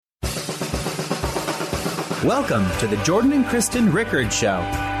Welcome to the Jordan and Kristen Rickards Show.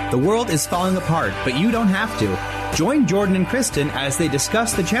 The world is falling apart, but you don't have to. Join Jordan and Kristen as they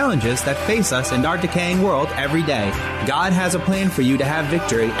discuss the challenges that face us in our decaying world every day. God has a plan for you to have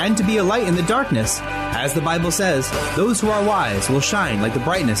victory and to be a light in the darkness. As the Bible says, those who are wise will shine like the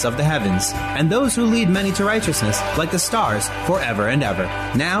brightness of the heavens, and those who lead many to righteousness like the stars forever and ever.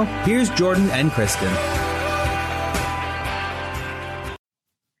 Now, here's Jordan and Kristen.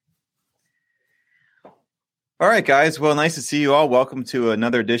 All right, guys. Well, nice to see you all. Welcome to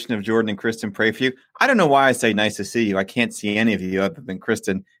another edition of Jordan and Kristen Pray For You. I don't know why I say nice to see you. I can't see any of you other than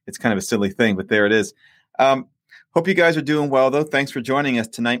Kristen. It's kind of a silly thing, but there it is. Hope you guys are doing well, though. Thanks for joining us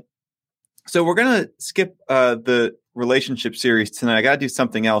tonight. So we're going to skip the relationship series tonight. I got to do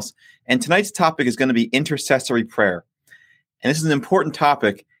something else. And tonight's topic is going to be intercessory prayer. And this is an important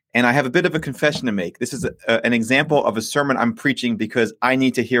topic, and I have a bit of a confession to make. This is an example of a sermon I'm preaching because I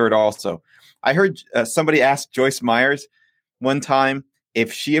need to hear it also. I heard somebody ask Joyce Myers one time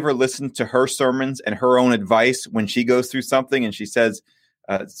if she ever listened to her sermons and her own advice when she goes through something, and she says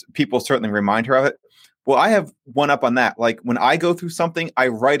people certainly remind her of it. Well, I have one up on that. Like when I go through something, I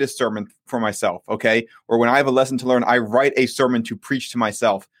write a sermon for myself, okay? Or when I have a lesson to learn, I write a sermon to preach to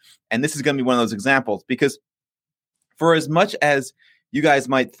myself. And this is going to be one of those examples because for as much as you guys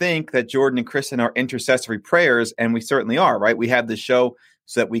might think that Jordan and Kristen are intercessory prayers, and we certainly are, right? We have this show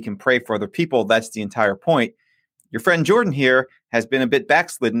so that we can pray for other people. That's the entire point. Your friend Jordan here has been a bit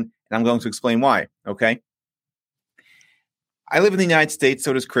backslidden, and I'm going to explain why, okay? I live in the United States,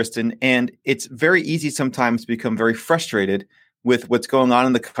 so does Kristen, and it's very easy sometimes to become very frustrated with what's going on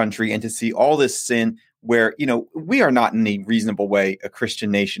in the country and to see all this sin where, you know, we are not in a reasonable way a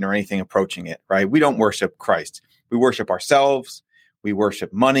Christian nation or anything approaching it, right? We don't worship Christ. We worship ourselves. We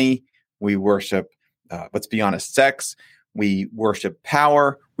worship money. We worship, let's be honest, sex. We worship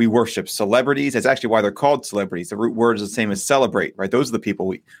power. We worship celebrities. That's actually why they're called celebrities. The root word is the same as celebrate, right? Those are the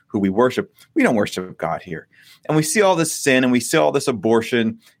people who we worship. We don't worship God here. And we see all this sin, and we see all this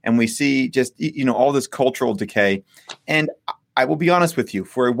abortion, and we see just, you know, all this cultural decay. And I will be honest with you.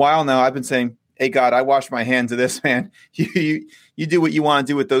 For a while now, I've been saying, hey, God, I wash my hands of this, man. You do what you want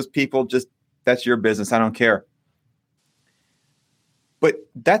to do with those people. Just that's your business. I don't care. But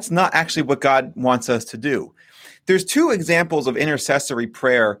that's not actually what God wants us to do. There's two examples of intercessory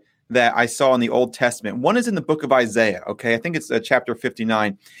prayer that I saw in the Old Testament. One is in the book of Isaiah, okay? I think it's chapter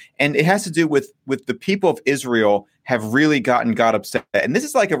 59. And it has to do with the people of Israel have really gotten God upset. And this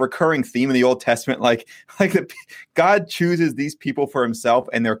is like a recurring theme in the Old Testament. Like God chooses these people for himself,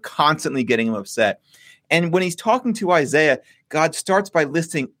 and they're constantly getting him upset. And when he's talking to Isaiah, God starts by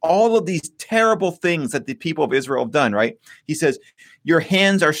listing all of these terrible things that the people of Israel have done, right? He says, your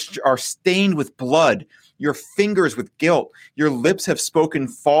hands are stained with blood, your fingers with guilt, your lips have spoken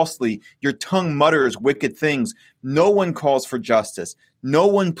falsely, your tongue mutters wicked things. No one calls for justice. No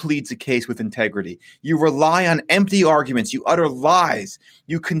one pleads a case with integrity. You rely on empty arguments. You utter lies.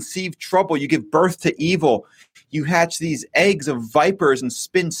 You conceive trouble. You give birth to evil. You hatch these eggs of vipers and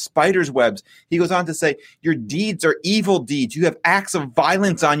spin spiders' webs. He goes on to say, your deeds are evil deeds. You have acts of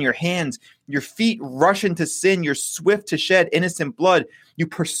violence on your hands. Your feet rush into sin. You're swift to shed innocent blood. You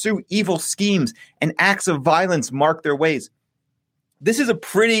pursue evil schemes, and acts of violence mark their ways. This is a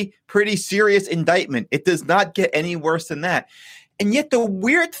pretty serious indictment. It does not get any worse than that. And yet the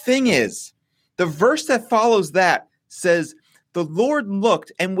weird thing is, the verse that follows that says, the Lord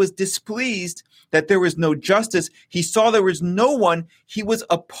looked and was displeased that there was no justice. He saw there was no one. He was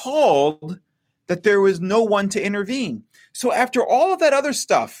appalled that there was no one to intervene. So after all of that other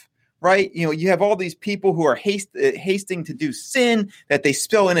stuff, right? You know, you have all these people who are hasting to do sin, that they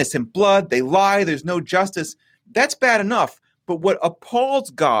spill innocent blood, they lie, there's no justice. That's bad enough. But what appalls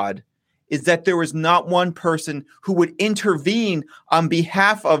God is that there was not one person who would intervene on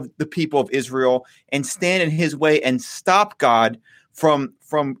behalf of the people of Israel and stand in his way and stop God from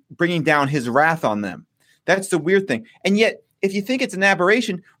bringing down his wrath on them. That's the weird thing. And yet, if you think it's an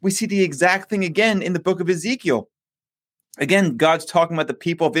aberration, we see the exact thing again in the book of Ezekiel. Again, God's talking about the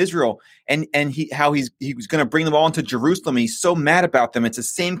people of Israel and he was going to bring them all into Jerusalem. He's so mad about them. It's the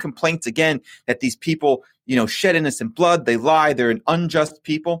same complaints again, that these people, you know, shed innocent blood. They lie. They're an unjust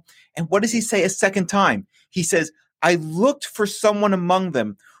people. And what does he say a second time? He says, I looked for someone among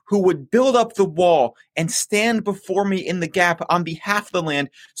them who would build up the wall and stand before me in the gap on behalf of the land,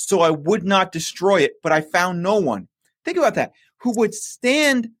 so I would not destroy it, but I found no one. Think about that. Who would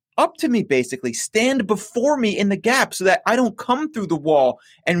stand up to me, basically, stand before me in the gap so that I don't come through the wall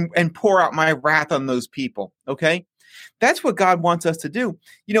and pour out my wrath on those people, okay? That's what God wants us to do.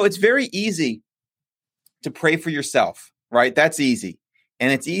 You know, it's very easy to pray for yourself, right? That's easy.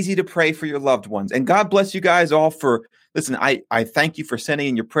 and it's easy to pray for your loved ones. And God bless you guys all for, listen, I thank you for sending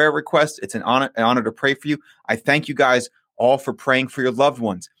in your prayer requests. It's an honor to pray for you. I thank you guys all for praying for your loved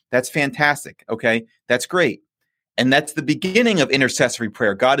ones. That's fantastic. Okay. That's great. And that's the beginning of intercessory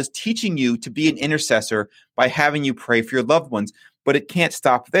prayer. God is teaching you to be an intercessor by having you pray for your loved ones. But it can't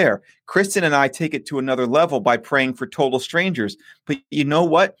stop there. Kristen and I take it to another level by praying for total strangers. But you know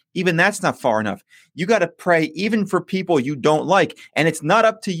what? Even that's not far enough. You got to pray even for people you don't like. And it's not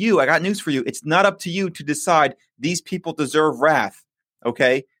up to you. I got news for you. It's not up to you to decide these people deserve wrath.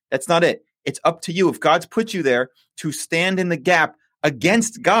 Okay? That's not it. It's up to you. If God's put you there to stand in the gap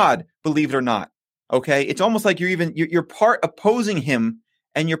against God, believe it or not. Okay? It's almost like you're part opposing him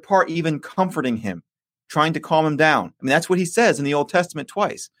and you're part even comforting him, trying to calm him down. I mean, that's what he says in the Old Testament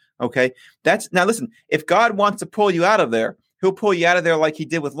twice. Okay. Now listen, if God wants to pull you out of there, he'll pull you out of there like he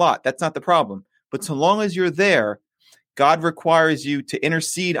did with Lot. That's not the problem. But so long as you're there, God requires you to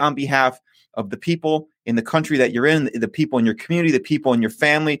intercede on behalf of the people in the country that you're in, the people in your community, the people in your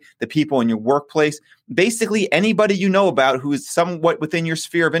family, the people in your workplace, basically anybody you know about who is somewhat within your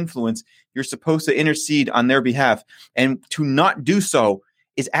sphere of influence. You're supposed to intercede on their behalf. And to not do so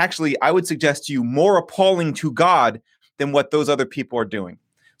is actually, I would suggest to you, more appalling to God than what those other people are doing.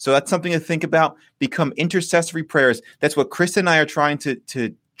 So that's something to think about. Become intercessory prayers. That's what Chris and I are trying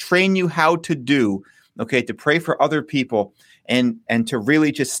to train you how to do, okay, to pray for other people and to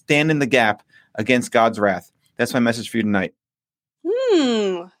really just stand in the gap against God's wrath. That's my message for you tonight.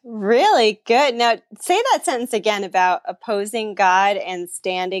 Really good. Now, say that sentence again about opposing God and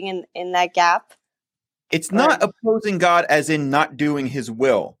standing in that gap. It's not opposing God as in not doing his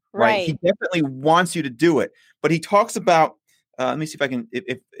will, right? He definitely wants you to do it. But he talks about, let me see if I can,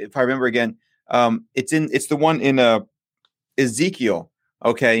 if I remember again, it's the one in Ezekiel,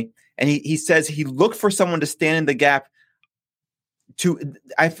 okay? And he says he looked for someone to stand in the gap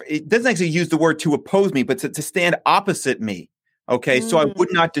it doesn't actually use the word to oppose me, but to stand opposite me, okay? So I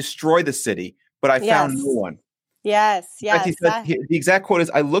would not destroy the city, but I found no one. Yes. The exact quote is,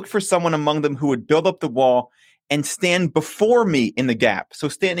 I looked for someone among them who would build up the wall and stand before me in the gap. So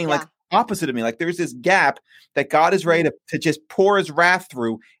standing like opposite of me, like there's this gap that God is ready to just pour his wrath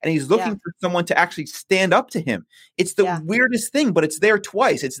through. And he's looking for someone to actually stand up to him. It's the weirdest thing, but it's there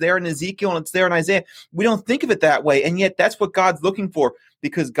twice. It's there in Ezekiel and it's there in Isaiah. We don't think of it that way. And yet that's what God's looking for,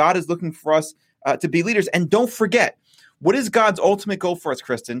 because God is looking for us to be leaders. And don't forget, what is God's ultimate goal for us,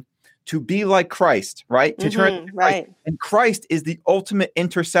 Kristen? To be like Christ, right? To turn to Christ. Right. And Christ is the ultimate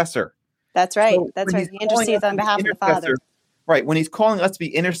intercessor. That's right. So that's right. He intercedes on behalf of the Father. Right. When he's calling us to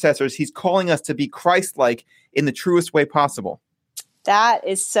be intercessors, he's calling us to be Christ-like in the truest way possible. That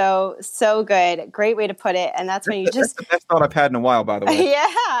is so good. Great way to put it. And that's when you that's the best thought I've had in a while, by the way.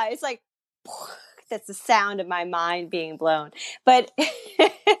 Yeah. It's like, that's the sound of my mind being blown. But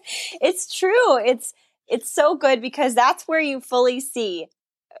it's true. It's so good, because that's where you fully see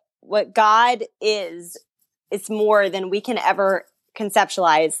what God is. It's more than we can ever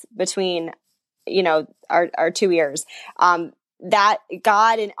conceptualize between, our two ears. That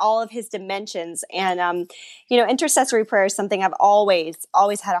God in all of his dimensions. And, intercessory prayer is something I've always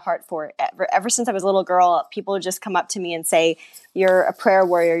had a heart for. Ever since I was a little girl, people would just come up to me and say, you're a prayer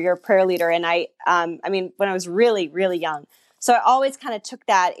warrior, you're a prayer leader. And when I was really, really young. So I always kind of took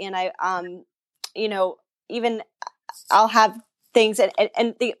that, and even I'll have things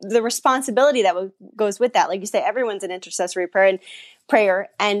and the responsibility that goes with that. Like you say, everyone's an intercessory prayer,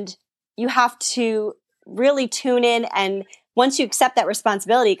 and you have to really tune in. And once you accept that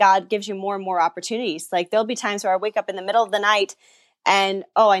responsibility, God gives you more and more opportunities. Like there'll be times where I wake up in the middle of the night and,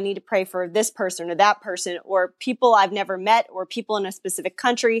 I need to pray for this person or that person, or people I've never met, or people in a specific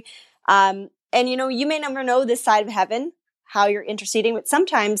country. And you may never know this side of heaven, how you're interceding, but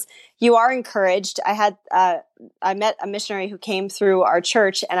sometimes you are encouraged. I met a missionary who came through our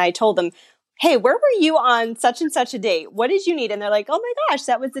church, and I told them, hey, where were you on such and such a date? What did you need? And they're like, oh my gosh,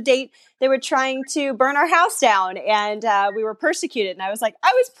 that was the date they were trying to burn our house down, and we were persecuted. And I was like,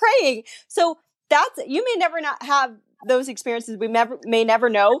 I was praying. So you may never not have those experiences. We may never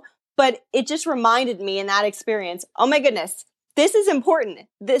know, but it just reminded me in that experience, oh my goodness, this is important.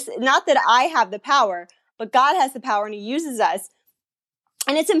 This, not that I have the power, but God has the power, and he uses us.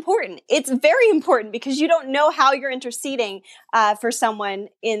 And it's important. It's very important, because you don't know how you're interceding for someone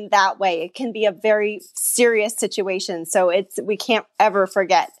in that way. It can be a very serious situation. So we can't ever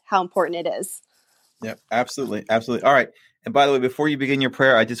forget how important it is. Yeah, absolutely. Absolutely. All right. And by the way, before you begin your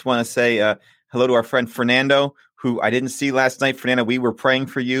prayer, I just want to say hello to our friend Fernando, who I didn't see last night. Fernando, we were praying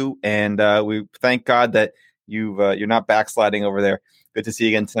for you, and we thank God that you're not backsliding over there. Good to see you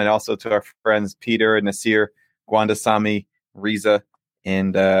again tonight. Also to our friends Peter, Nasir, Gwandasamy, Riza,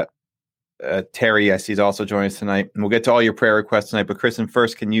 And Terry, I see, is also joining us tonight. And we'll get to all your prayer requests tonight. But Kristen,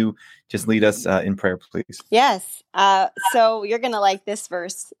 first, can you just lead us in prayer, please? Yes. So you're going to like this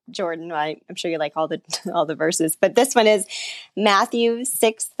verse, Jordan. I'm sure you like all the verses, but this one is Matthew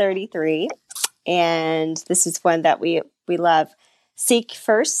 6:33. And this is one that we love. Seek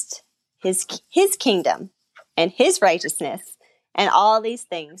first his kingdom and his righteousness, and all these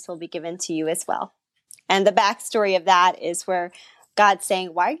things will be given to you as well. And the backstory of that is where God's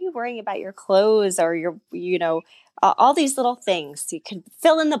saying, why are you worrying about your clothes or your, all these little things? You can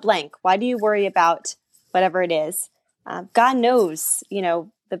fill in the blank. Why do you worry about whatever it is? God knows,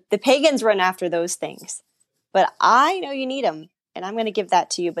 the pagans run after those things, but I know you need them, and I'm going to give that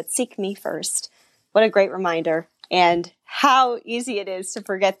to you, but seek me first. What a great reminder, and how easy it is to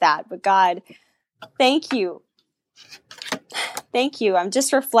forget that. But God, thank you. Thank you. I'm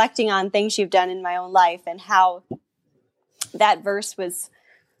just reflecting on things you've done in my own life and how that verse was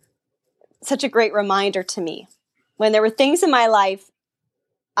such a great reminder to me. When there were things in my life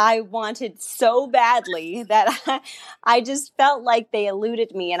I wanted so badly that I just felt like they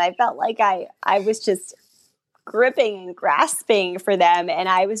eluded me, and I felt like I was just gripping and grasping for them, and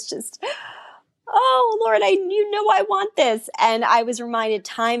I was just, oh Lord, I want this. And I was reminded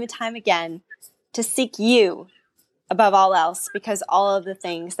time and time again to seek you above all else, because all of the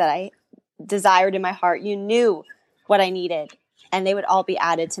things that I desired in my heart, you knew what I needed, and they would all be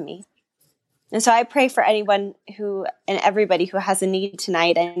added to me. And so I pray for anyone and everybody who has a need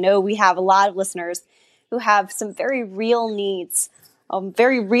tonight. I know we have a lot of listeners who have some very real needs,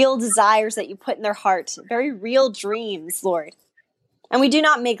 very real desires that you put in their heart, very real dreams, Lord. And we do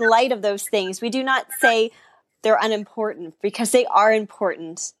not make light of those things. We do not say they're unimportant, because they are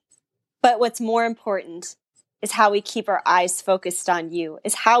important. But what's more important is how we keep our eyes focused on you,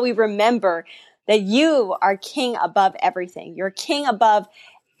 is how we remember that you are king above everything. You're king above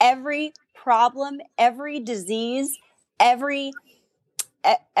every problem, every disease, every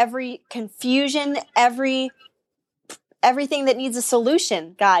confusion, everything that needs a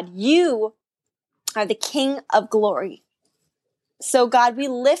solution. God, you are the King of glory. So God, we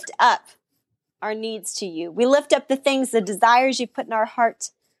lift up our needs to you. We lift up the things, the desires you put in our heart.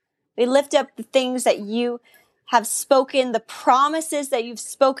 We lift up the things that you have spoken, the promises that you've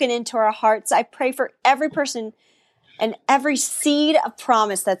spoken into our hearts. I pray for every person and every seed of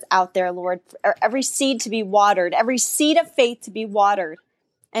promise that's out there, Lord, or every seed to be watered, every seed of faith to be watered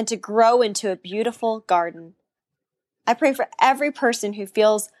and to grow into a beautiful garden. I pray for every person who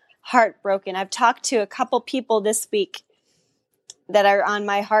feels heartbroken. I've talked to a couple people this week that are on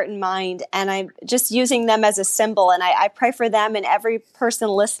my heart and mind, and I'm just using them as a symbol. And I pray for them and every person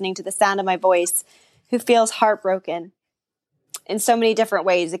listening to the sound of my voice who feels heartbroken in so many different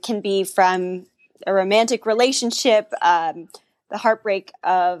ways. It can be from a romantic relationship, the heartbreak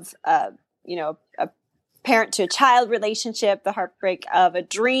of, a parent to a child relationship, the heartbreak of a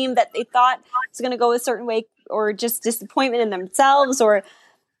dream that they thought was going to go a certain way, or just disappointment in themselves or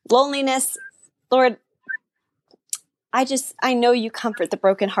loneliness. Lord, I know you comfort the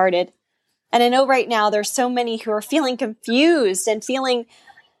brokenhearted. And I know right now there's so many who are feeling confused and feeling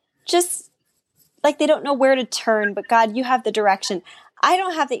just like they don't know where to turn. But God, you have the direction. I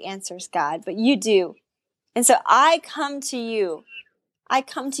don't have the answers, God, but you do. And so I come to you.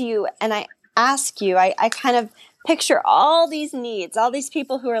 And I ask you, I kind of picture all these needs, all these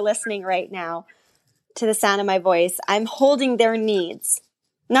people who are listening right now to the sound of my voice. I'm holding their needs.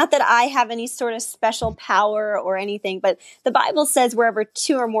 Not that I have any sort of special power or anything, but the Bible says wherever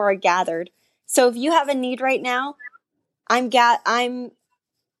two or more are gathered. So if you have a need right now, I'm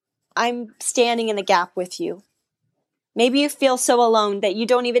standing in the gap with you. Maybe you feel so alone that you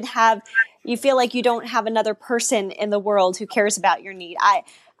feel like you don't have another person in the world who cares about your need.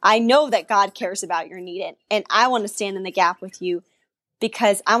 I know that God cares about your need, and I want to stand in the gap with you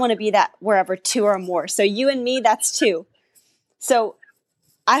because I want to be that wherever two or more. So you and me, that's two. So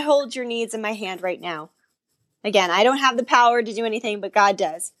I hold your needs in my hand right now. Again, I don't have the power to do anything, but God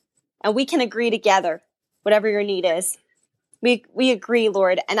does. And we can agree together, whatever your need is. We agree,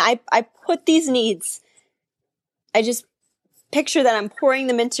 Lord. And I put these needs, I just picture that I'm pouring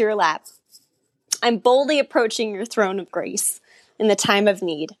them into your lap. I'm boldly approaching your throne of grace in the time of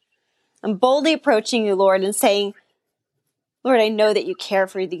need. I'm boldly approaching you, Lord, and saying, Lord, I know that you care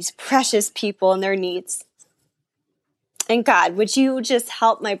for these precious people and their needs. And God, would you just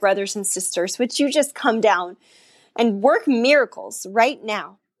help my brothers and sisters? Would you just come down and work miracles right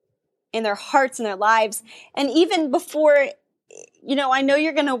now in their hearts and their lives? And even before, I know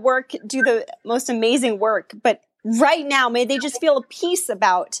you're going to do the most amazing work, but right now, may they just feel a peace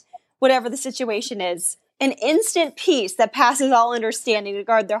about whatever the situation is. an instant peace that passes all understanding to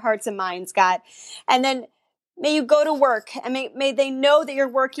guard their hearts and minds, God. And then may you go to work, and may they know that you're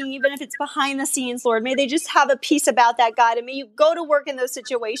working, even if it's behind the scenes, Lord. May they just have a peace about that, God. And may you go to work in those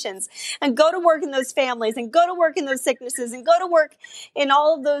situations, and go to work in those families, and go to work in those sicknesses, and go to work in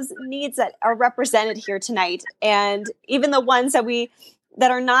all of those needs that are represented here tonight. And even the ones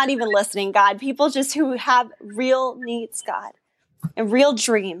that are not even listening, God, people just who have real needs, God, and real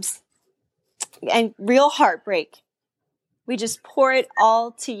dreams and real heartbreak. We just pour it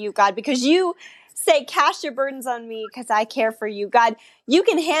all to you, God, because you say, cast your burdens on me because I care for you. God, you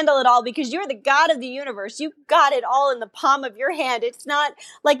can handle it all because you're the God of the universe. You got it all in the palm of your hand. It's not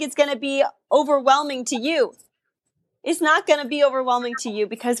like it's going to be overwhelming to you. It's not going to be overwhelming to you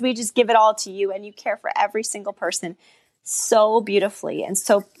because we just give it all to you, and you care for every single person so beautifully and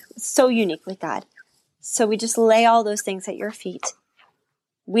so uniquely, God. So we just lay all those things at your feet.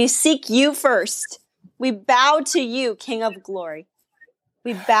 We seek you first. We bow to you, King of glory.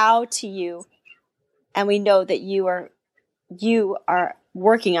 We bow to you. And we know that you are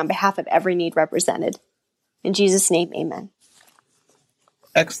working on behalf of every need represented. In Jesus' name, amen.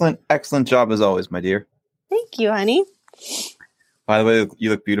 Excellent job as always, my dear. Thank you, honey. By the way, you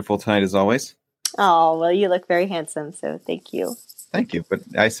look beautiful tonight as always. Oh, well, you look very handsome, so thank you. Thank you, but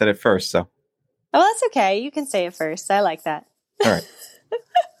I said it first, so. Oh, that's okay. You can say it first. I like that. All right.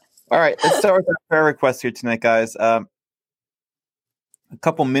 All right, let's start with our prayer request here tonight, guys. A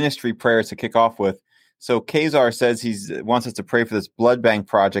couple ministry prayers to kick off with. So Kazar says he wants us to pray for this blood bank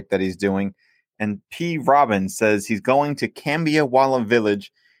project that he's doing. And P. Robbins says he's going to Cambiawala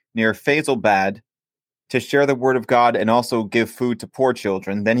village near Faisalabad to share the word of God and also give food to poor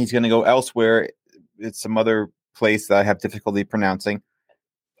children. Then he's going to go elsewhere. It's some other place that I have difficulty pronouncing.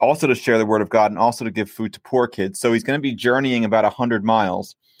 Also to share the word of God and also to give food to poor kids. So he's going to be journeying about 100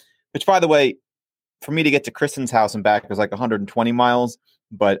 miles, which, by the way, for me to get to Kristen's house and back was like 120 miles.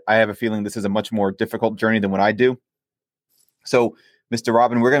 But I have a feeling this is a much more difficult journey than what I do. So, Mr.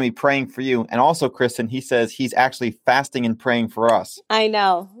 Robin, we're going to be praying for you. And also, Kristen, he says he's actually fasting and praying for us. I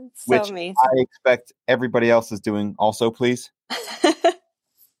know. It's so which amazing. I expect everybody else is doing also, please.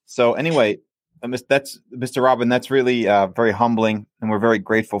 So anyway, that's Mr. Robin, that's really very humbling, and we're very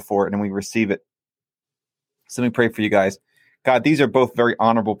grateful for it, and we receive it. So let me pray for you guys. God, these are both very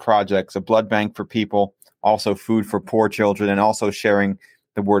honorable projects, a blood bank for people, also food for poor children, and also sharing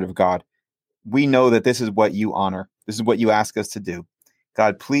the word of God. We know that this is what you honor. This is what you ask us to do.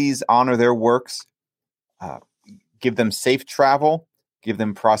 God, please honor their works. Give them safe travel. Give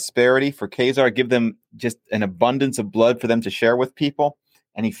them prosperity for Kazar. Give them just an abundance of blood for them to share with people.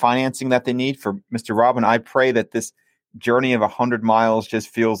 Any financing that they need. For Mr. Robin, I pray that this journey of 100 miles just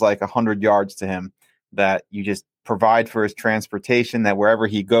feels like 100 yards to him. That you just provide for his transportation, that wherever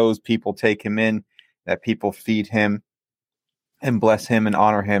he goes, people take him in, that people feed him and bless him and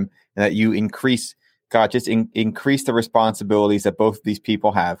honor him, and that you increase, God, just increase the responsibilities that both of these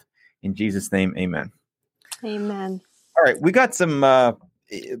people have. In Jesus' name, amen. Amen. All right, we got some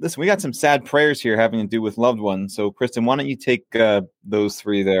we got some sad prayers here having to do with loved ones. So, Kristen, why don't you take those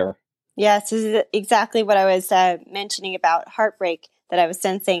three there? Yes, this is exactly what I was mentioning about heartbreak that I was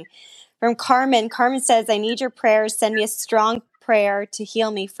sensing. From Carmen. Carmen says, I need your prayers. Send me a strong prayer to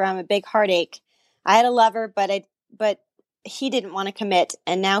heal me from a big heartache. I had a lover, but he didn't want to commit,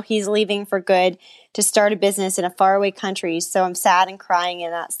 and now he's leaving for good to start a business in a faraway country, so I'm sad and crying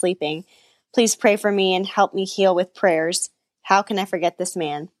and not sleeping. Please pray for me and help me heal with prayers. How can I forget this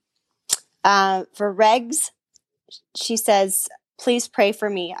man? For Regs, she says, please pray for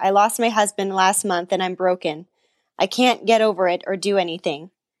me. I lost my husband last month, and I'm broken. I can't get over it or do anything.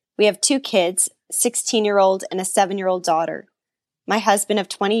 We have 2 kids, 16-year-old and a 7-year-old daughter. My husband of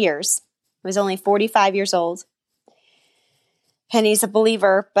 20 years was only 45 years old. And he's a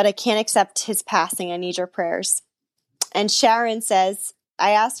believer, but I can't accept his passing. I need your prayers. And Sharon says,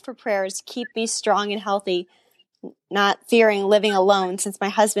 I ask for prayers to keep me strong and healthy, not fearing living alone since my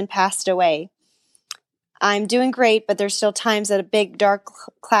husband passed away. I'm doing great, but there's still times that a big dark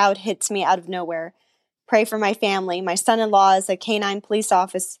cloud hits me out of nowhere. Pray for my family. My son-in-law is a canine police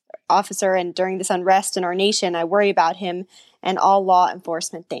officer, and during this unrest in our nation, I worry about him and all law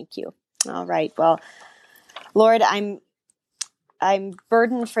enforcement. Thank you. All right. Well, Lord, I'm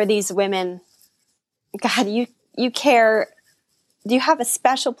burdened for these women. God, you care. Do you have a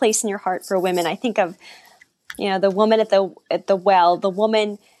special place in your heart for women? I think of, the woman at the well, the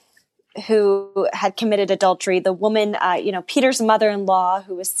woman who had committed adultery, the woman, Peter's mother-in-law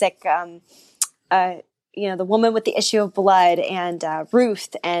who was sick, the woman with the issue of blood, and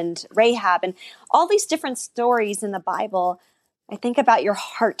Ruth and Rahab, and all these different stories in the Bible. I think about your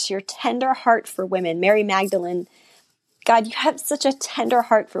heart, your tender heart for women. Mary Magdalene, God, you have such a tender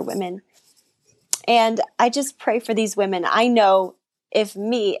heart for women. And I just pray for these women. I know if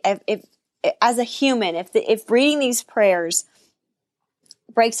as a human, if reading these prayers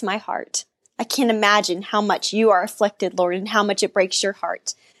breaks my heart, I can't imagine how much you are afflicted, Lord, and how much it breaks your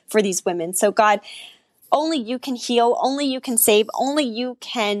heart for these women. So God, only you can heal, only you can save, only you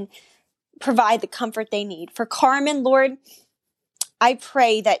can provide the comfort they need. For Carmen, Lord, I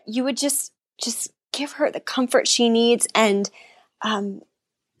pray that you would just give her the comfort she needs and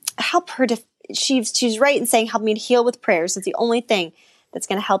help her to, she's right in saying, help me to heal with prayers. It's the only thing that's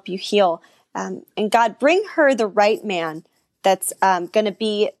going to help you heal. And God, bring her the right man that's going to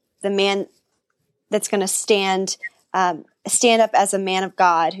be the man that's going to stand up as a man of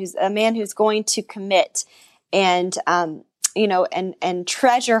God, who's a man who's going to commit and and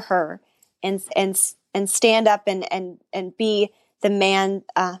treasure her and stand up and be the man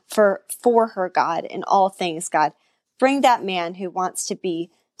for her, God, in all things, God. Bring that man who wants to be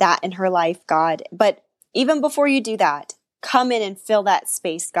that in her life, God. But even before you do that, come in and fill that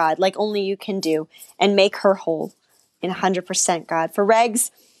space, God, like only you can do, and make her whole in 100%, God. For Regs,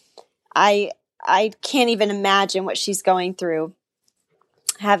 I can't even imagine what she's going through.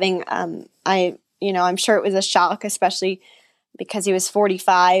 Having, I'm sure it was a shock, especially because he was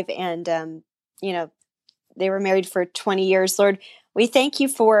 45 and, they were married for 20 years. Lord, we thank you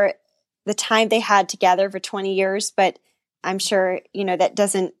for the time they had together for 20 years, but I'm sure, that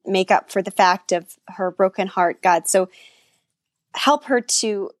doesn't make up for the fact of her broken heart, God. So help her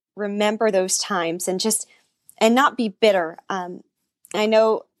to remember those times and not be bitter. I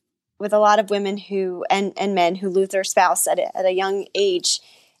know with a lot of women and men who lose their spouse at a young age,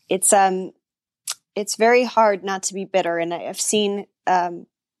 it's very hard not to be bitter. And I've seen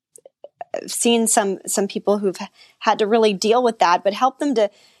some people who've had to really deal with that, but help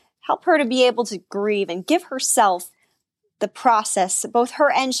her to be able to grieve and give herself the process, both her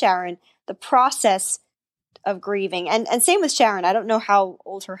and Sharon, the process of grieving. And same with Sharon. I don't know how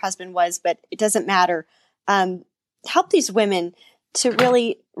old her husband was, but it doesn't matter. Help these women to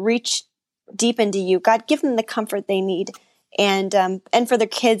really reach deep into you. God, give them the comfort they need, and for their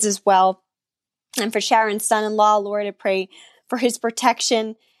kids as well. And for Sharon's son-in-law, Lord, I pray for his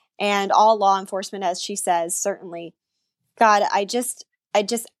protection and all law enforcement, as she says, certainly. God, I just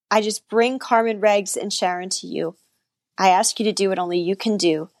bring Carmen, Regs, and Sharon to you. I ask you to do what only you can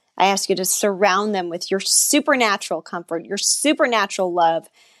do. I ask you to surround them with your supernatural comfort, your supernatural love,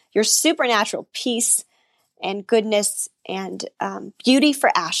 your supernatural peace and goodness and beauty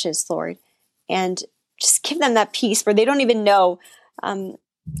for ashes, Lord. And just give them that peace where they don't even know,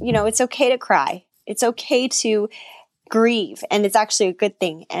 it's okay to cry. It's okay to grieve, and it's actually a good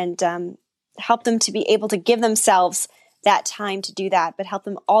thing. And help them to be able to give themselves that time to do that, but help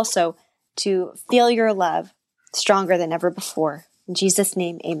them also to feel your love stronger than ever before. In Jesus'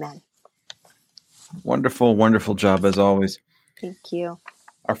 name, amen. Wonderful, wonderful job as always. Thank you.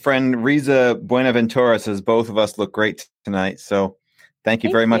 Our friend Riza Buenaventura says both of us look great tonight. So thank you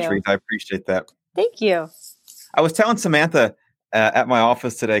very much, Riza. I appreciate that. Thank you. I was telling Samantha at my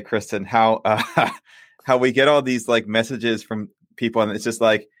office today, Kristen, how we get all these like messages from people, and it's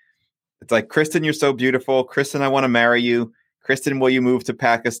like, Kristen, you're so beautiful. Kristen, I want to marry you. Kristen, will you move to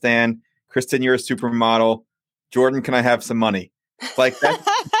Pakistan? Kristen, you're a supermodel. Jordan, can I have some money? Like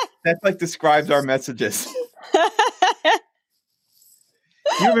that like describes our messages.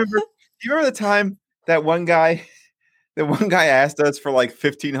 Do you remember the time that one guy asked us for like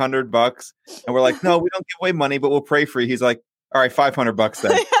 $1,500 and we're like, no, we don't give away money, but we'll pray for you. He's like, all right, $500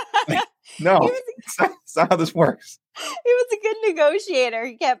 then. Like, no, that's not how this works. He was a good negotiator.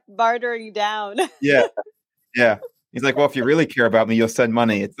 He kept bartering down. Yeah. He's like, well, if you really care about me, you'll send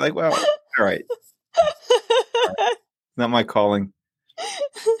money. It's like, well, all right. Not my calling.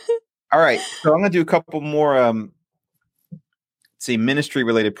 All right. So I'm going to do a couple more, ministry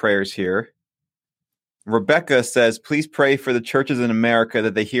related prayers here. Rebecca says, please pray for the churches in America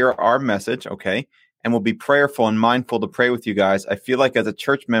that they hear our message. Okay. And will be prayerful and mindful to pray with you guys. I feel like as a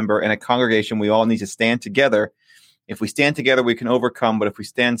church member and a congregation, we all need to stand together. If we stand together, we can overcome. But if we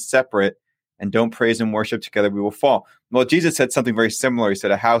stand separate and don't praise and worship together, we will fall. Well, Jesus said something very similar. He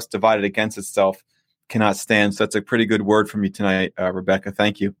said, a house divided against itself cannot stand. So that's a pretty good word from you tonight, Rebecca.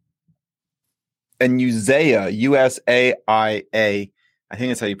 Thank you. And Uzziah, U-S-A-I-A, I think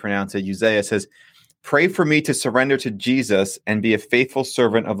that's how you pronounce it. Uzziah says, pray for me to surrender to Jesus and be a faithful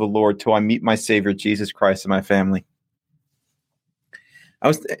servant of the Lord till I meet my Savior, Jesus Christ, and my family.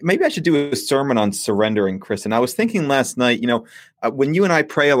 Maybe I should do a sermon on surrendering, Chris. And I was thinking last night, when you and I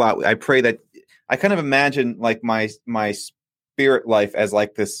pray a lot, I pray that I kind of imagine like my spirit life as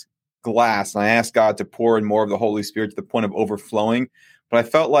like this glass, and I asked God to pour in more of the Holy Spirit to the point of overflowing. But I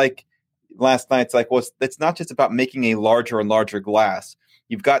felt like last night, it's like, well, it's not just about making a larger and larger glass.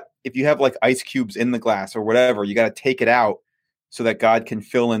 If you have like ice cubes in the glass or whatever, you got to take it out so that God can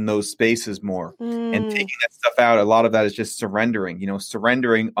fill in those spaces more. And taking that stuff out, a lot of that is just surrendering,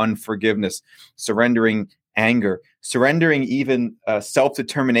 surrendering unforgiveness, surrendering anger, surrendering even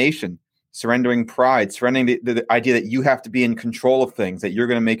self-determination, surrendering pride, surrendering the idea that you have to be in control of things, that you're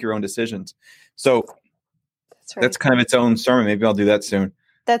going to make your own decisions. So that's kind of its own sermon. Maybe I'll do that soon.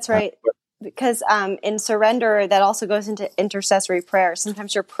 That's right. Because in surrender, that also goes into intercessory prayer.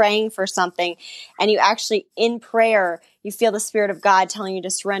 Sometimes you're praying for something and you actually, in prayer, you feel the Spirit of God telling you to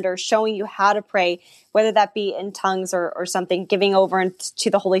surrender, showing you how to pray, whether that be in tongues or something, giving over to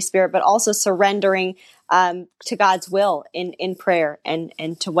the Holy Spirit, but also surrendering to God's will in prayer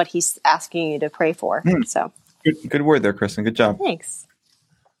and to what He's asking you to pray for. So good word there, Kristen. Good job. Thanks.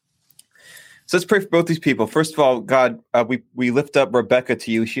 So let's pray for both these people. First of all, God, we lift up Rebecca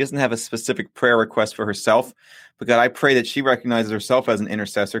to you. She doesn't have a specific prayer request for herself, but God, I pray that she recognizes herself as an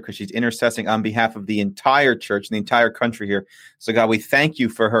intercessor because she's intercessing on behalf of the entire church and the entire country here. So God, we thank you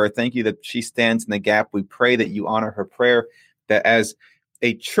for her. Thank you that she stands in the gap. We pray that you honor her prayer, that as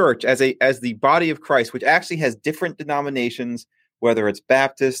a church, as the body of Christ, which actually has different denominations, whether it's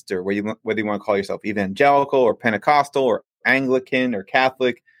Baptist or whether you want to call yourself evangelical or Pentecostal or Anglican or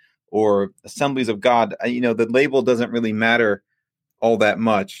Catholic, or Assemblies of God, the label doesn't really matter all that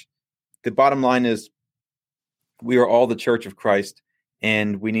much. The bottom line is we are all the Church of Christ,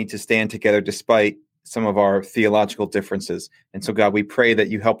 and we need to stand together despite some of our theological differences. And so, God, we pray that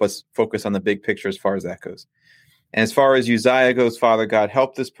you help us focus on the big picture as far as that goes. And as far as Uzziah goes, Father God,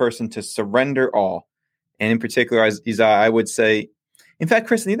 help this person to surrender all. And in particular, as Uzziah, I would say, in fact,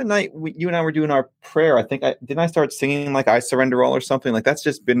 Kristen, the other night, you and I were doing our prayer. I think I start singing like I surrender all or something? Like that's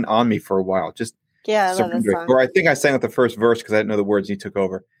just been on me for a while. Just I love that song. Or I think I sang with the first verse because I didn't know the words. You took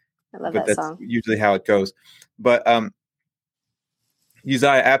over. I love that song. That's usually how it goes. But Uzziah,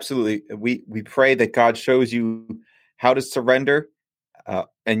 absolutely. We pray that God shows you how to surrender.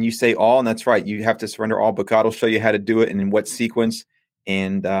 And you say all, and that's right. You have to surrender all, but God will show you how to do it and in what sequence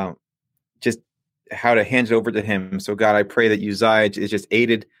and just how to hand it over to him. So God, I pray that Uzziah is just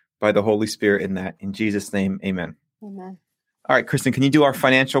aided by the Holy Spirit in that. In Jesus' name, amen. Amen. All right, Kristen, can you do our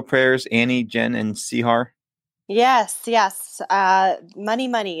financial prayers, Annie, Jen, and Sihar? Yes.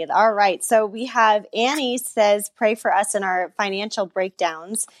 Money. All right. So we have Annie says, pray for us in our financial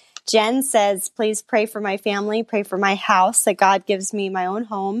breakdowns. Jen says, please pray for my family, pray for my house, that God gives me my own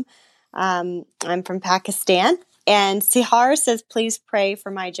home. I'm from Pakistan. And Sihar says, please pray for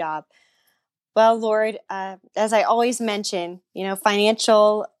my job. Well, Lord, as I always mention,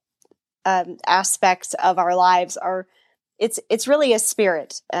 financial aspects of our lives it's really a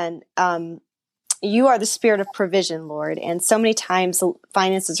spirit, and you are the spirit of provision, Lord. And so many times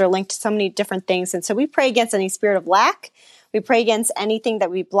finances are linked to so many different things. And so we pray against any spirit of lack. We pray against anything that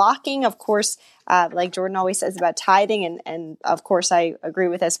we blocking. Of course, like Jordan always says about tithing, and of course I agree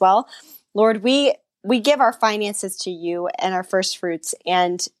with as well. Lord, we give our finances to you and our first fruits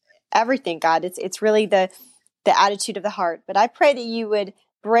and everything, God. It's really the attitude of the heart. But I pray that you would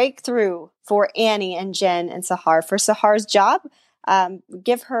break through for Annie and Jen and Sahar. For Sahar's job,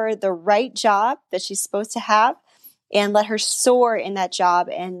 give her the right job that she's supposed to have, and let her soar in that job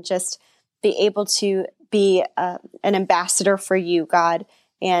and just be able to be an ambassador for you, God,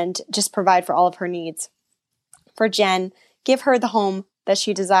 and just provide for all of her needs. For Jen, give her the home that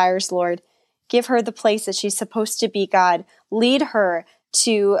she desires, Lord. Give her the place that she's supposed to be, God. Lead her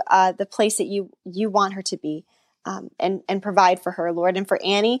to the place that you want her to be, and provide for her, Lord. And for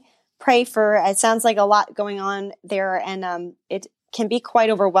Annie, pray for, it sounds like a lot going on there, and it can be quite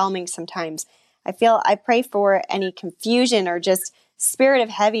overwhelming sometimes. I pray for any confusion or just spirit of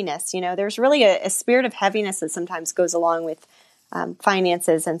heaviness. There's really a spirit of heaviness that sometimes goes along with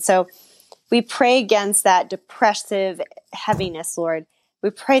finances. And so we pray against that depressive heaviness, Lord. We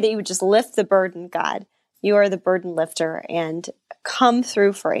pray that you would just lift the burden, God. You are the burden lifter, and come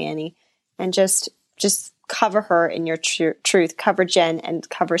through for Annie and just cover her in your truth. Cover Jen and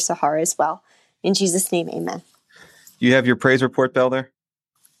cover Sahara as well. In Jesus' name, amen. You have your praise report bell there?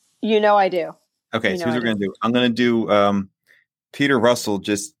 I do. Okay, so here's what we're going to do. I'm going to do Peter Russell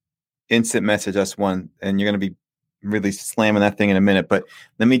just instant message us one, and you're going to be really slamming that thing in a minute. But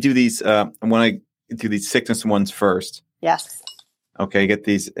let me do these. I want to do these sickness ones first. Yes. Okay, get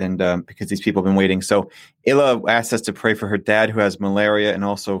these, and because these people have been waiting. So Illa asked us to pray for her dad who has malaria, and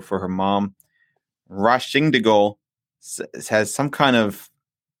also for her mom. Rashingdigol has some kind of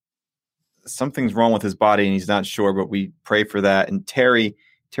something's wrong with his body and he's not sure, but we pray for that. And Terry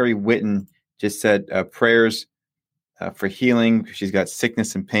Witten just said prayers for healing. She's got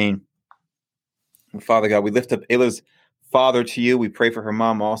sickness and pain. And Father God, we lift up Illa's father to you. We pray for her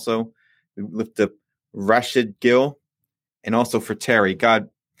mom also. We lift up Rashid Gill and also for Terry. God,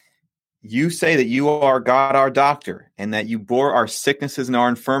 you say that you are God, our doctor, and that you bore our sicknesses and our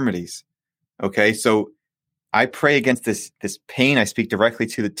infirmities. Okay, so I pray against this pain. I speak directly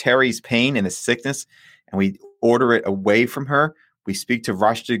to the Terry's pain and the sickness, and we order it away from her. We speak to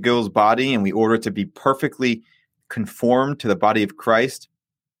Rashid Gill's body, and we order it to be perfectly conformed to the body of Christ.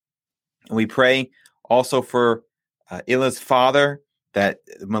 And we pray also for Illa's father, that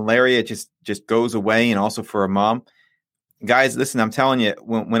malaria just goes away, and also for her mom. Guys, listen, I'm telling you,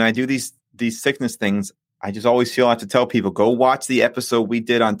 when I do these sickness things, I just always feel I have to tell people, go watch the episode we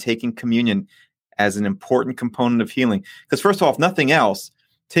did on taking communion as an important component of healing. Because first of all, if nothing else,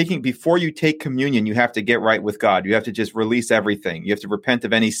 before you take communion, you have to get right with God. You have to just release everything. You have to repent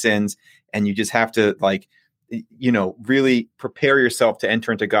of any sins, and you just have to really prepare yourself to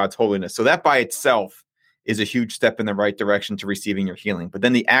enter into God's holiness. So that by itself is a huge step in the right direction to receiving your healing. But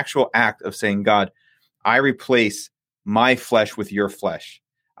then the actual act of saying, God, I replace my flesh with your flesh.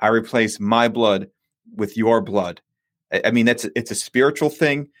 I replace my blood with your blood. I mean, it's a spiritual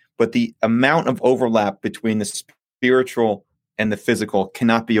thing, but the amount of overlap between the spiritual and the physical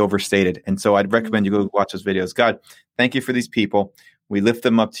cannot be overstated. And so I'd recommend you go watch those videos. God, thank you for these people. We lift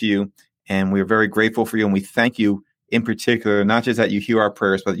them up to you, and we're very grateful for you. And we thank you in particular, not just that you hear our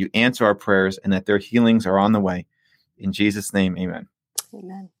prayers, but that you answer our prayers and that their healings are on the way. In Jesus' name, amen.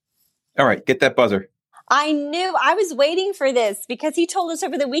 Amen. All right, get that buzzer. I knew. I was waiting for this because he told us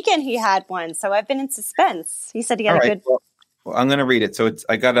over the weekend he had one. So I've been in suspense. He said he got a good... Well, I'm going to read it. So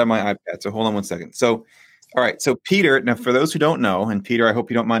I got it on my iPad. So hold on one second. So, all right. So Peter, now for those who don't know, and Peter, I hope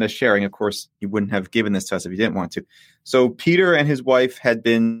you don't mind us sharing. Of course, you wouldn't have given this to us if you didn't want to. So Peter and his wife had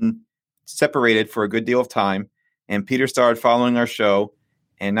been separated for a good deal of time. And Peter started following our show.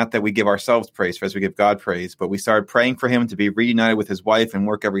 And not that we give ourselves praise for as we give God praise, but we started praying for him to be reunited with his wife and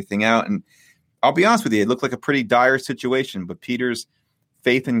work everything out. And I'll be honest with you, it looked like a pretty dire situation, but Peter's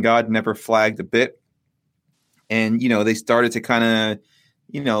faith in God never flagged a bit. And, they started to kind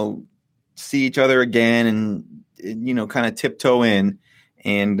of, see each other again and kind of tiptoe in.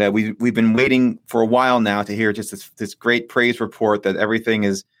 And we've been waiting for a while now to hear just this great praise report that everything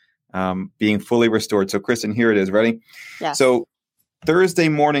is being fully restored. So, Kristen, here it is. Ready? Yeah. So Thursday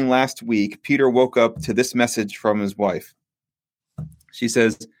morning last week, Peter woke up to this message from his wife. She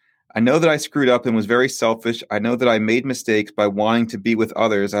says, I know that I screwed up and was very selfish. I know that I made mistakes by wanting to be with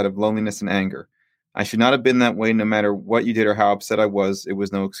others out of loneliness and anger. I should not have been that way no matter what you did or how upset I was. It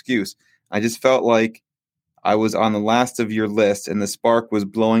was no excuse. I just felt like I was on the last of your list and the spark was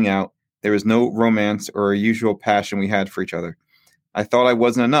blowing out. There was no romance or a usual passion we had for each other. I thought I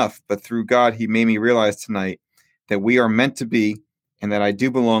wasn't enough, but through God, he made me realize tonight that we are meant to be and that I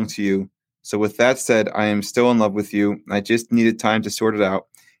do belong to you. So with that said, I am still in love with you. I just needed time to sort it out.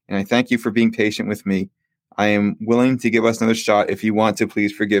 And I thank you for being patient with me. I am willing to give us another shot. If you want to,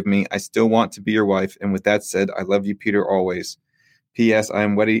 please forgive me. I still want to be your wife. And with that said, I love you, Peter, always. P.S.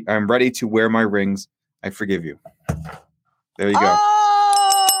 I'm ready to wear my rings. I forgive you. There you go.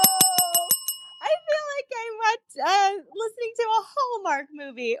 Oh, I feel like I'm listening to a Hallmark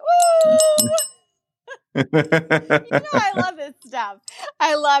movie. Ooh. I love this stuff.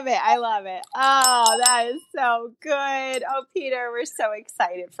 I love it. Oh, that is so good. Oh, Peter, we're so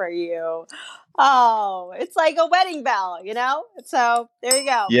excited for you. Oh, it's like a wedding bell, So there you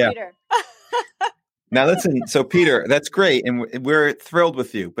go, yeah. Peter. Now listen, so Peter, that's great. And we're thrilled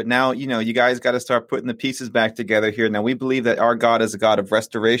with you. But now, you guys got to start putting the pieces back together here. Now we believe that our God is a God of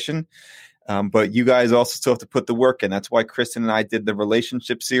restoration. But you guys also still have to put the work in. That's why Kristen and I did the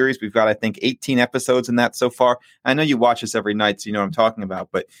relationship series. We've got, I think, 18 episodes in that so far. I know you watch us every night, so you know what I'm talking about.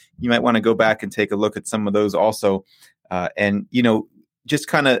 But you might want to go back and take a look at some of those also. And, just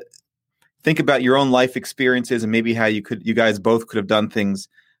kind of think about your own life experiences and maybe how you guys both could have done things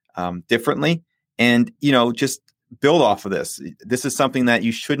differently. And, just build off of this. This is something that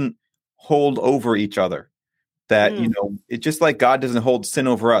you shouldn't hold over each other. That, it's just like God doesn't hold sin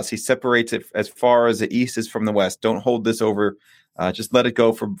over us. He separates it as far as the east is from the west. Don't hold this over. Just let it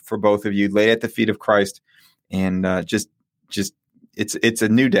go for both of you. Lay it at the feet of Christ. And just it's a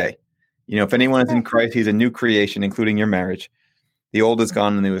new day. If anyone is in Christ, he's a new creation, including your marriage. The old is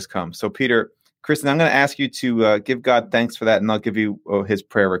gone and the new has come. So, Peter, Kristen, I'm going to ask you to give God thanks for that, and I'll give you his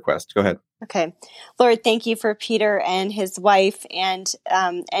prayer request. Go ahead. Okay. Lord, thank you for Peter and his wife and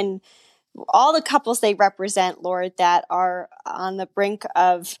all the couples they represent, Lord, that are on the brink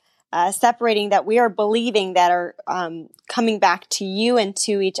of separating, that we are believing, that are coming back to you and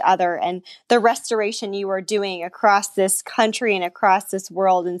to each other, and the restoration you are doing across this country and across this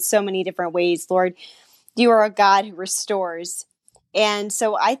world in so many different ways. Lord, you are a God who restores. And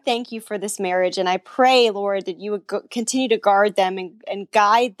so I thank you for this marriage, and I pray, Lord, that you would continue to guard them and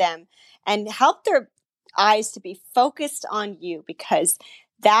guide them and help their eyes to be focused on you, because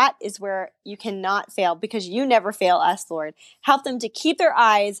that is where you cannot fail, because you never fail us, Lord. Help them to keep their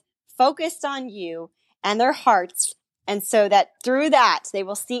eyes focused on you and their hearts, and so that through that they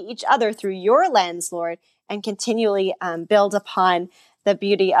will see each other through your lens, Lord, and continually build upon the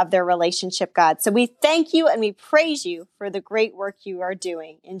beauty of their relationship, God. So we thank you and we praise you for the great work you are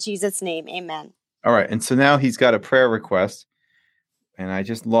doing. In Jesus' name, amen. All right. And so now he's got a prayer request, and I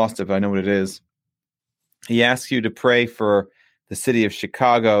just lost it, but I know what it is. He asks you to pray for the city of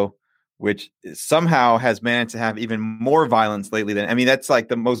Chicago, which somehow has managed to have even more violence lately that's like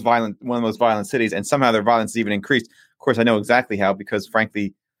one of the most violent cities, and somehow their violence has even increased. Of course, I know exactly how, because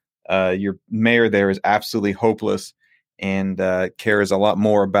frankly, your mayor there is absolutely hopeless and cares a lot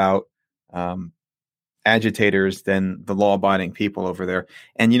more about agitators than the law-abiding people over there.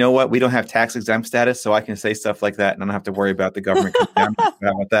 And you know what? We don't have tax-exempt status, so I can say stuff like that, and I don't have to worry about the government coming down.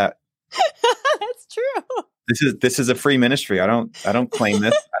 How about that? That's true. This is a free ministry. I don't claim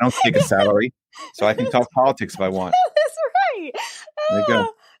this. I don't take a salary, so I can talk politics if I want. That's right. There you go.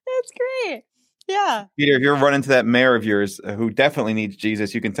 That's great. Yeah. Peter, if you're running into that mayor of yours who definitely needs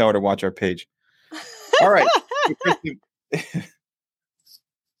Jesus, you can tell her to watch our page. All right.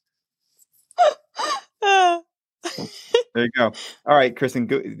 There you go. All right, Kristen,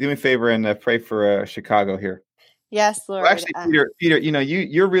 do me a favor and pray for Chicago here. Yes, Lord. Well, actually, Peter,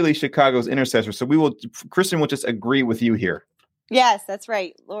 you're really Chicago's intercessor, so Kristen will just agree with you here. Yes, that's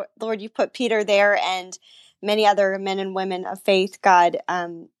right. Lord, you put Peter there and many other men and women of faith, God,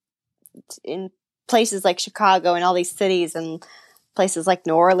 in places like Chicago and all these cities and places like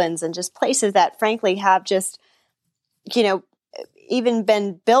New Orleans, and just places that frankly have just, even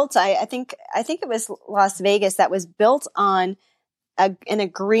been built. I think it was Las Vegas that was built on an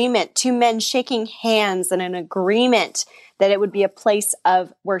agreement, two men shaking hands, and an agreement that it would be a place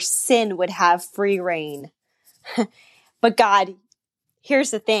of where sin would have free reign. But God,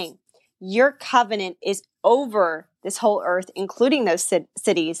 here's the thing. Your covenant is over this whole earth, including those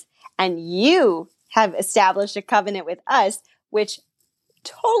cities, and you have established a covenant with us, which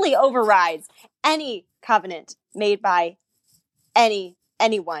totally overrides any covenant made by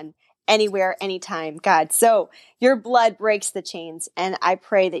anyone, anywhere, anytime, God. So your blood breaks the chains, and I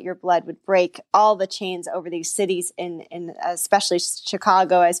pray that your blood would break all the chains over these cities, in especially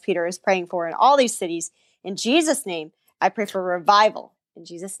Chicago, as Peter is praying for, in all these cities. In Jesus' name, I pray for revival. In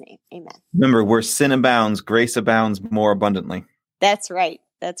Jesus' name, amen. Remember, where sin abounds, grace abounds more abundantly. That's right.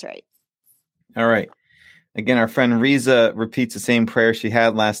 That's right. All right. Again, our friend Riza repeats the same prayer she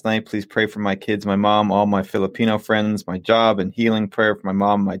had last night. Please pray for my kids, my mom, all my Filipino friends, my job, and healing prayer for my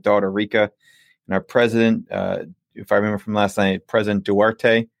mom, my daughter, Rika, and our president, if I remember from last night, President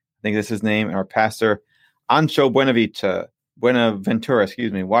Duarte, I think this is his name, and our pastor, Ancho Buenaventura,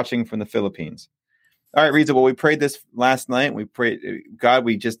 watching from the Philippines. All right, Riza, well, we prayed this last night. We prayed, God,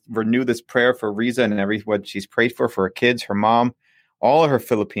 we just renew this prayer for Riza and everyone she's prayed for her kids, her mom, all of her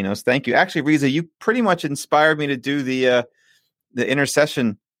Filipinos. Thank you. Actually, Riza, you pretty much inspired me to do the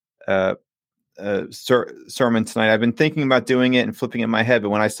intercession sermon tonight. I've been thinking about doing it and flipping it in my head, but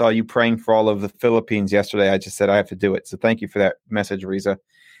when I saw you praying for all of the Philippines yesterday, I just said I have to do it. So thank you for that message, Riza. And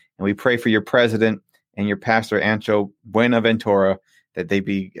we pray for your president and your pastor, Ancho Buenaventura, that they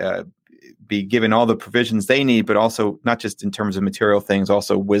be given all the provisions they need, but also not just in terms of material things,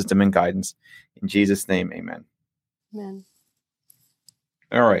 also wisdom and guidance. In Jesus' name, amen. Amen.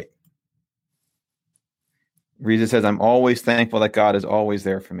 All right. Riza says, I'm always thankful that God is always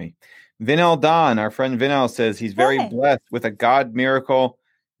there for me. Vinel Don, our friend Vinel, says he's very blessed with a God miracle.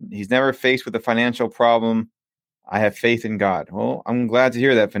 He's never faced with a financial problem. I have faith in God. Well, I'm glad to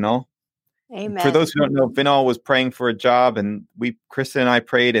hear that, Vinel. Amen. For those who don't know, Vinal was praying for a job, and Kristen and I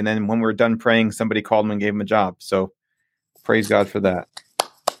prayed, and then when we were done praying, somebody called him and gave him a job. So praise God for that.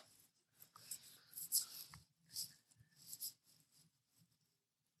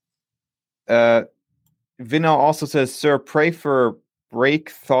 Vinal also says, sir, pray for break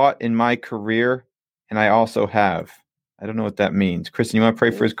thought in my career, and I also have. I don't know what that means. Kristen, you want to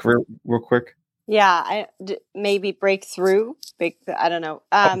pray for his career real quick? Yeah, maybe breakthrough. I don't know.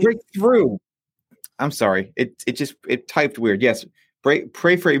 Breakthrough. I'm sorry. It typed weird. Yes.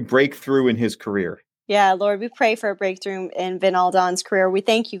 Pray for a breakthrough in his career. Yeah, Lord, we pray for a breakthrough in Vinal Don's career. We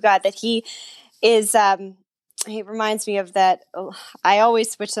thank you, God, that he is he reminds me of that. I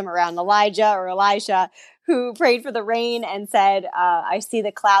always switch them around. Elijah or Elisha, who prayed for the rain and said, I see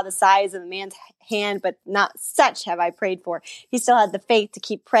the cloud the size of a man's hand, but not such have I prayed for. He still had the faith to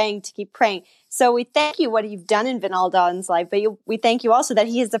keep praying, So we thank you what you've done in Vinaldon's life, but we thank you also that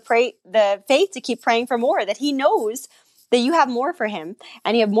he has the faith to keep praying for more, that he knows that you have more for him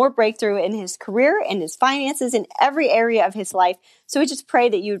and you have more breakthrough in his career, in his finances, in every area of his life. So we just pray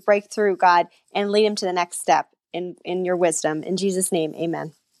that you would break through, God, and lead him to the next step in your wisdom. In Jesus' name,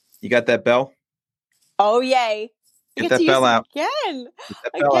 amen. You got that bell? Oh, yay. Get that bell out. Again. Get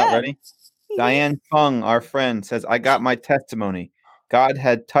that bell out. Ready? Diane Fung, our friend, says, I got my testimony. God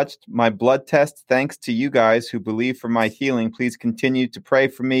had touched my blood test. Thanks to you guys who believe for my healing. Please continue to pray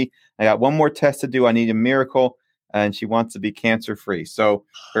for me. I got one more test to do. I need a miracle. And she wants to be cancer-free. So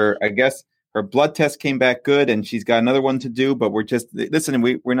I guess her blood test came back good, and she's got another one to do. But we're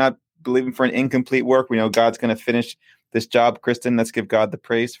not believing for an incomplete work. We know God's going to finish this job. Kristen, let's give God the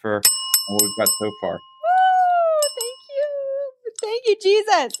praise for what we've got so far. Thank you,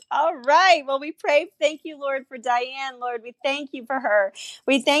 Jesus. All right. Well, we pray. Thank you, Lord, for Diane. Lord, we thank you for her.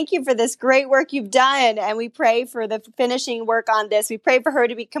 We thank you for this great work you've done. And we pray for the finishing work on this. We pray for her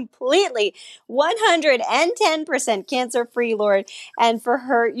to be completely 110% cancer-free, Lord. And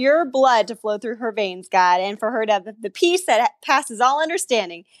for your blood to flow through her veins, God. And for her to have the peace that passes all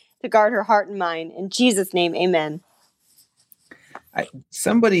understanding to guard her heart and mind. In Jesus' name, amen.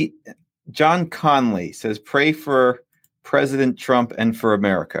 John Conley says, pray for President Trump and for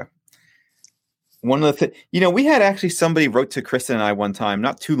America. One of the things, we had actually somebody wrote to Kristen and I one time,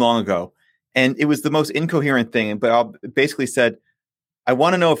 not too long ago, and it was the most incoherent thing. But I basically said, I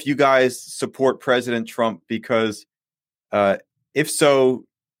want to know if you guys support President Trump because if so,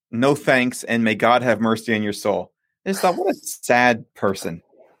 no thanks, and may God have mercy on your soul. I just thought, what a sad person,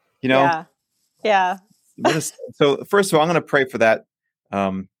 Yeah. So first of all, I'm going to pray for that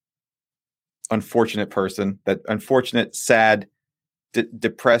unfortunate person, that unfortunate, sad,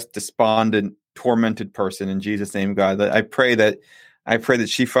 depressed, despondent, tormented person. In Jesus' name, God, I pray that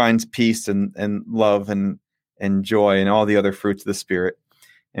she finds peace and love and joy and all the other fruits of the Spirit.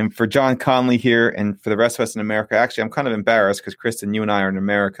 And for John Conley here, and for the rest of us in America, actually, I'm kind of embarrassed because Kristen, you and I are in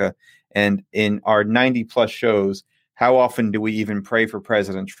America, and in our 90 plus shows, how often do we even pray for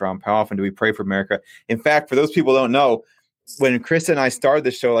President Trump? How often do we pray for America? In fact, for those people who don't know, when Kristen and I started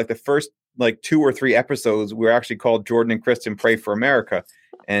the show, like the first 2 or 3 episodes, we were actually called Jordan and Kristen Pray for America,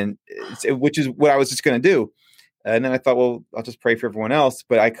 and which is what I was just going to do. And then I thought, well, I'll just pray for everyone else.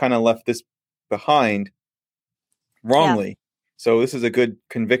 But I kind of left this behind wrongly. Yeah. So this is a good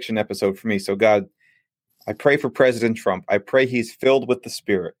conviction episode for me. So God, I pray for President Trump. I pray he's filled with the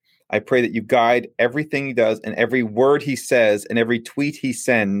Spirit. I pray that you guide everything he does and every word he says and every tweet he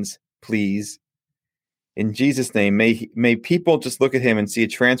sends, please. In Jesus' name, may people just look at him and see a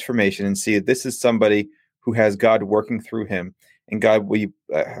transformation and see that this is somebody who has God working through him. And God,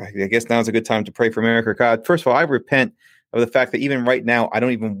 I guess now's a good time to pray for America. God, first of all, I repent of the fact that even right now, I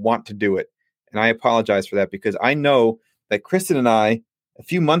don't even want to do it. And I apologize for that, because I know that Kristen and I, a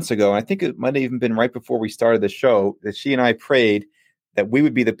few months ago, and I think it might have even been right before we started the show, that she and I prayed that we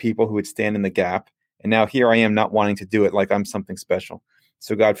would be the people who would stand in the gap. And now here I am not wanting to do it like I'm something special.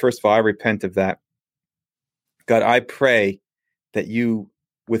 So God, first of all, I repent of that. God, I pray that you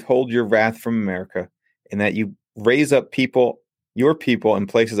withhold your wrath from America and that you raise up your people in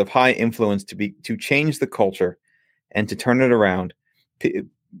places of high influence to change the culture and to turn it around, but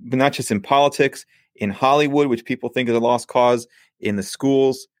not just in politics, in Hollywood, which people think is a lost cause, in the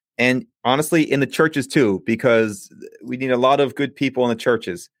schools, and honestly, in the churches too, because we need a lot of good people in the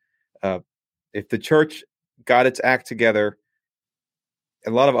churches. If the church got its act together, a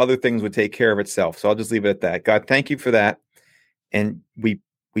lot of other things would take care of itself. So I'll just leave it at that. God, thank you for that. And we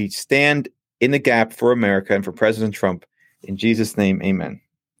stand in the gap for America and for President Trump. In Jesus' name, amen.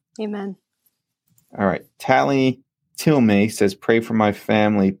 Amen. All right. Tally Tilmay says, pray for my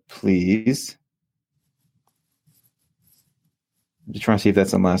family, please. I'm just trying to see if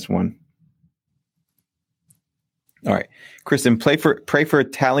that's the last one. All right. Kristen, pray for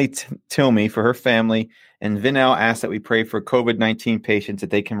Tally Tilmay for her family. And Vinal asks that we pray for COVID-19 patients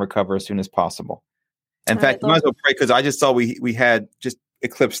that they can recover as soon as possible. In fact, you might as well pray, because I just saw we had just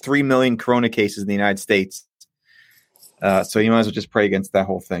eclipsed 3 million corona cases in the United States. So you might as well just pray against that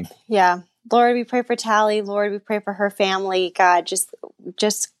whole thing. Yeah. Lord, we pray for Tally. Lord, we pray for her family. God,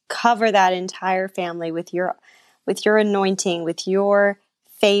 just cover that entire family with your anointing, with your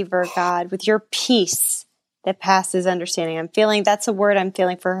favor, God, with your peace that passes understanding. That's a word I'm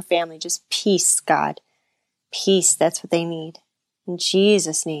feeling for her family. Just peace, God. Peace, that's what they need. In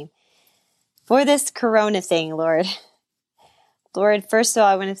Jesus' name. for this corona thing, Lord. Lord, first of all,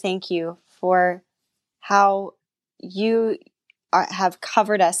 I want to thank you for how you have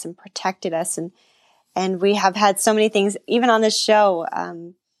covered us and protected us. And we have had so many things, even on this show,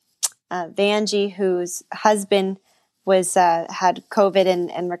 Vanjie, whose husband was had COVID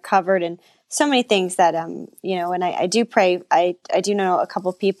and recovered, and so many things that, and I do pray. I do know a couple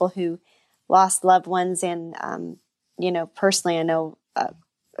of people who lost loved ones, and, personally, I know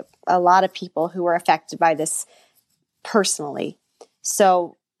a lot of people who were affected by this personally.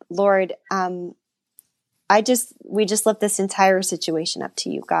 So, Lord, we just lift this entire situation up to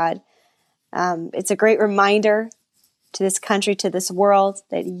you, God. It's a great reminder to this country, to this world,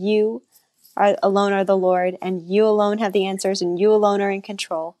 that you alone are the Lord, and you alone have the answers, and you alone are in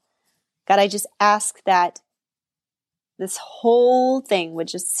control. God, I just ask that this whole thing would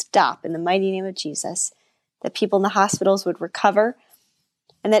just stop in the mighty name of Jesus, that people in the hospitals would recover,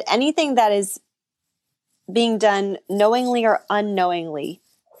 and that anything that is being done knowingly or unknowingly,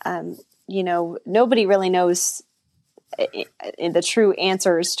 nobody really knows the true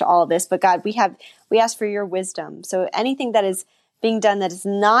answers to all of this, but God, we ask for your wisdom. So anything that is being done that is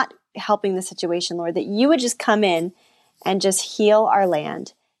not helping the situation, Lord, that you would just come in and just heal our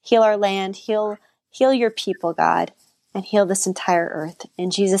land, heal your people, God, and heal this entire earth. In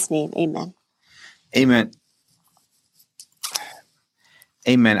Jesus' name, amen. Amen.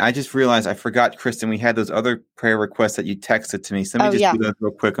 Amen. I just realized I forgot, Kristen, we had those other prayer requests that you texted to me. So let me do those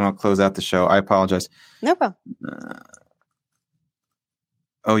real quick and I'll close out the show. I apologize. No problem.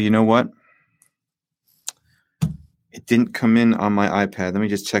 You know what? It didn't come in on my iPad. Let me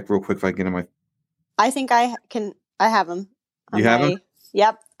just check real quick if I get on my... I think I have them. You have them?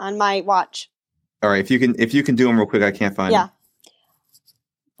 Yep, on my watch. All right. If you can do them real quick, I can't find them.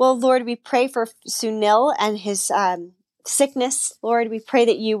 Well, Lord, we pray for Sunil and his sickness. Lord, we pray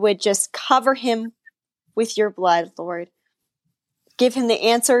that you would just cover him with your blood, Lord. Give him the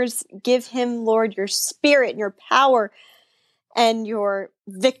answers. Give him, Lord, your spirit and your power and your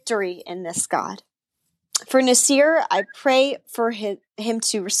victory in this, God. For Nasir, I pray for him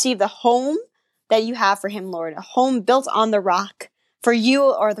to receive the home that you have for him, Lord, a home built on the rock. For you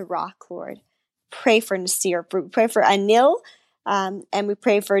are the rock, Lord. Pray for Nasir. Pray for Anil, and we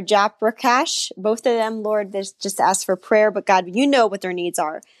pray for Japrakash. Both of them, Lord, just ask for prayer, but God, you know what their needs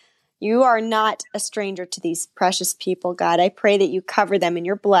are. You are not a stranger to these precious people, God. I pray that you cover them in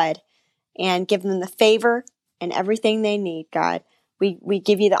your blood and give them the favor and everything they need, God. We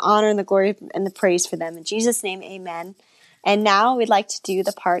give you the honor and the glory and the praise for them. In Jesus' name, amen. And now we'd like to do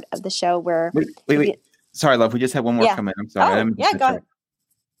the part of the show where... Wait. Sorry, love. We just had one more come in. I'm sorry. Go ahead.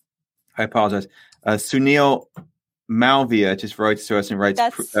 I apologize. Sunil Malvia just writes to us and writes...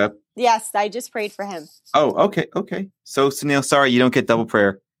 yes, I just prayed for him. Oh, okay. So, Sunil, sorry, you don't get double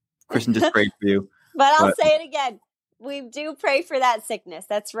prayer. Kristen just prayed for you. But I'll say it again. We do pray for that sickness.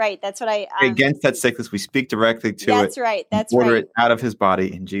 That's right. That's what I... against that sickness, we speak directly to it. That's right. Order it out of his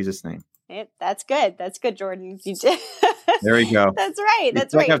body in Jesus' name. That's good. That's good, Jordan. You did. There you go. That's right.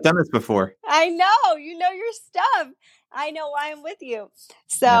 That's right. I've done this before. I know. You know your stuff. I know why I'm with you.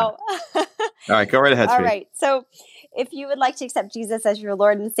 So... All right. Go right ahead, All sweetie. right. So if you would like to accept Jesus as your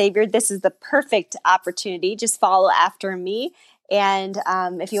Lord and Savior, this is the perfect opportunity. Just follow after me. And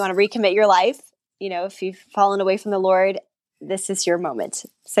if you want to recommit your life, if you've fallen away from the Lord, this is your moment.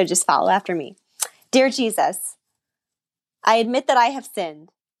 So just follow after me. Dear Jesus, I admit that I have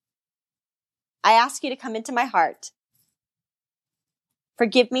sinned. I ask you to come into my heart.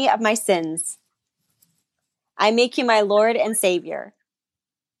 Forgive me of my sins. I make you my Lord and Savior.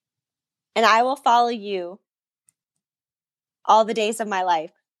 And I will follow you all the days of my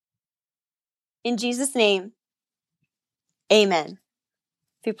life. In Jesus' name, amen.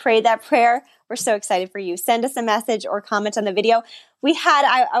 If you prayed that prayer, we're so excited for you. Send us a message or comment on the video.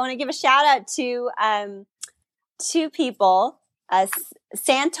 I want to give a shout out to two people.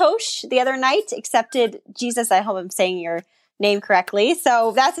 Santosh the other night accepted Jesus. I hope I'm saying your name correctly.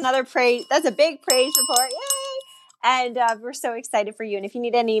 So that's another praise. That's a big praise report. Yay! And we're so excited for you. And if you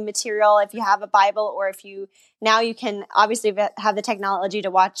need any material, if you have a Bible, or if you can obviously have the technology to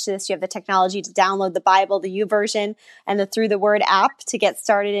watch this. You have the technology to download the Bible, the YouVersion, and the Through the Word app to get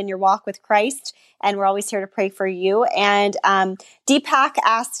started in your walk with Christ. And we're always here to pray for you. And Deepak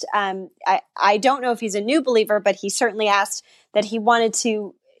asked, I don't know if he's a new believer, but he certainly asked that he wanted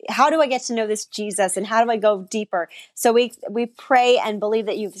to, how do I get to know this Jesus and how do I go deeper? So we pray and believe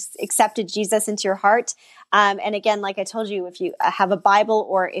that you've accepted Jesus into your heart. And again, like I told you, if you have a Bible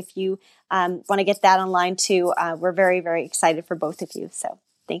or if you want to get that online too, we're very, very excited for both of you. So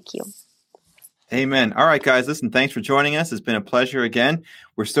thank you. Amen. All right, guys, listen, thanks for joining us. It's been a pleasure again.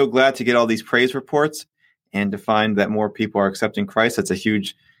 We're so glad to get all these praise reports and to find that more people are accepting Christ. That's a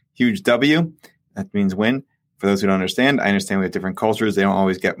huge, huge W. That means win. For those who don't understand, I understand we have different cultures. They don't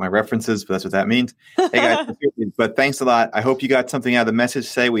always get my references, but that's what that means. Hey, guys, but thanks a lot. I hope you got something out of the message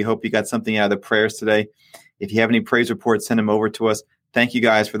today. We hope you got something out of the prayers today. If you have any praise reports, send them over to us. Thank you,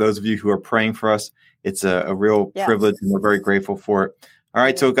 guys, for those of you who are praying for us. It's a real privilege, and we're very grateful for it. All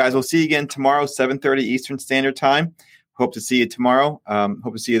right, so guys, we'll see you again tomorrow, 7:30 Eastern Standard Time. Hope to see you tomorrow.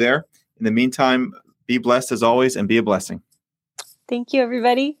 Hope to see you there. In the meantime, be blessed as always and be a blessing. Thank you,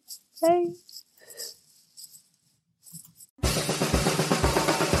 everybody. Bye.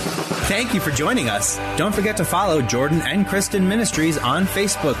 Thank you for joining us. Don't forget to follow Jordan and Kristen Ministries on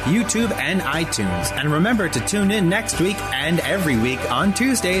Facebook, YouTube, and iTunes. And remember to tune in next week and every week on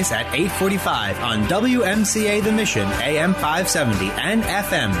Tuesdays at 8:45 on WMCA The Mission, AM 570 and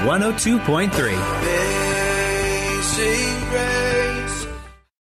FM 102.3.